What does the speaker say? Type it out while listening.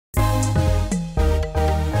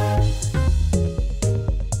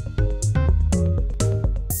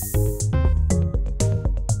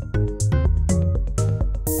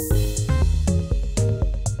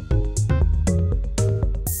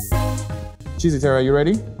Chizitera, are you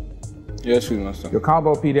ready? Yes, please, master. Your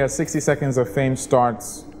Cowbellpedia 60 seconds of fame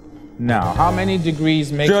starts now. How many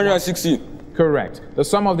degrees make 360. Correct. The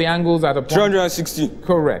sum of the angles at a point. 360.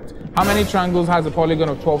 Correct. How many triangles has a polygon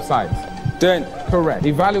of 12 sides? 10. Correct.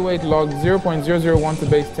 Evaluate log 0.001 to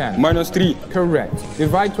base 10. -3. Correct.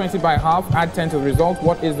 Divide 20 by half, add 10 to the result.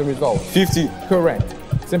 What is the result? 50. Correct.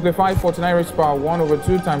 Simplify 49 raised to the power 1 over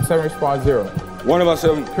 2 times 7 raised to the power 0. 1 over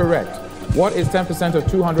 7. Correct. What is 10% of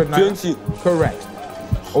 200 naira? 20. Correct.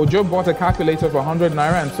 Ojo bought a calculator for 100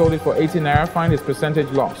 naira and sold it for 80 naira. Find his percentage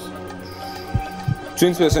loss.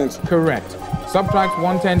 20%. Correct. Subtract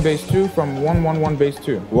 110 base 2 from 111 base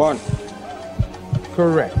 2. 1.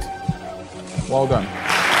 Correct. Well done.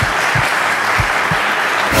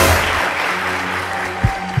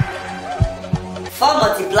 Four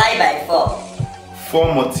multiplied by 4.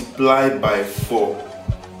 4 multiplied by 4.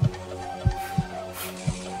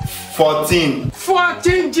 14.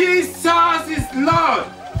 14, Jesus is Lord.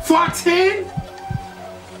 14?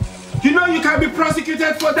 You know you can be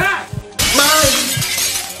prosecuted for that.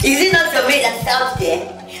 Is it not your mate that's out there?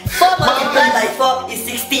 4 multiplied by 4 is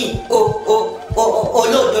 16. Oh,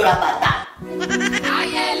 no, Dorabata.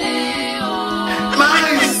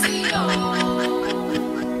 Mice!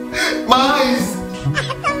 Mice!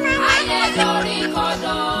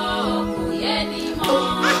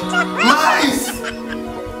 Mice!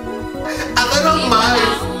 I got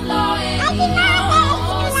mice!